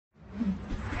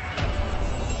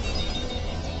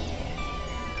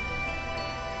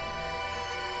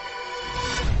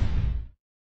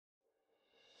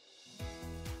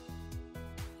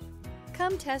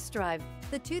Come test drive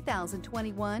the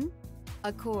 2021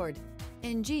 Accord.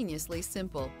 Ingeniously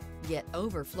simple, yet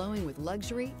overflowing with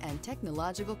luxury and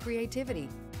technological creativity.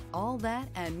 All that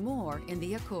and more in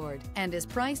the Accord, and is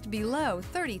priced below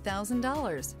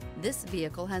 $30,000. This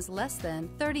vehicle has less than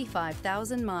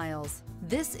 35,000 miles.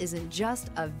 This isn't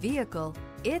just a vehicle,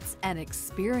 it's an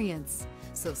experience.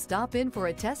 So stop in for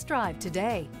a test drive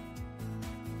today.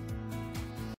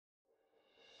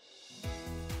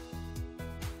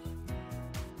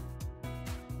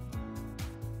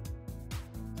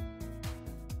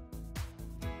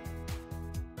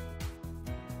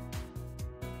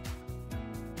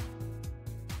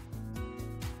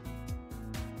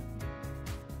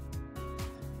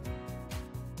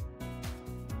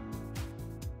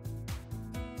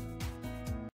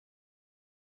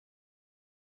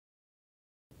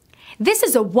 This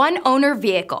is a one-owner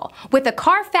vehicle with a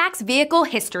Carfax Vehicle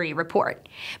History Report.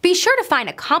 Be sure to find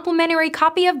a complimentary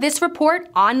copy of this report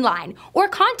online or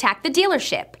contact the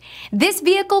dealership. This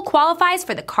vehicle qualifies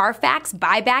for the Carfax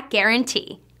Buyback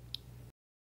Guarantee.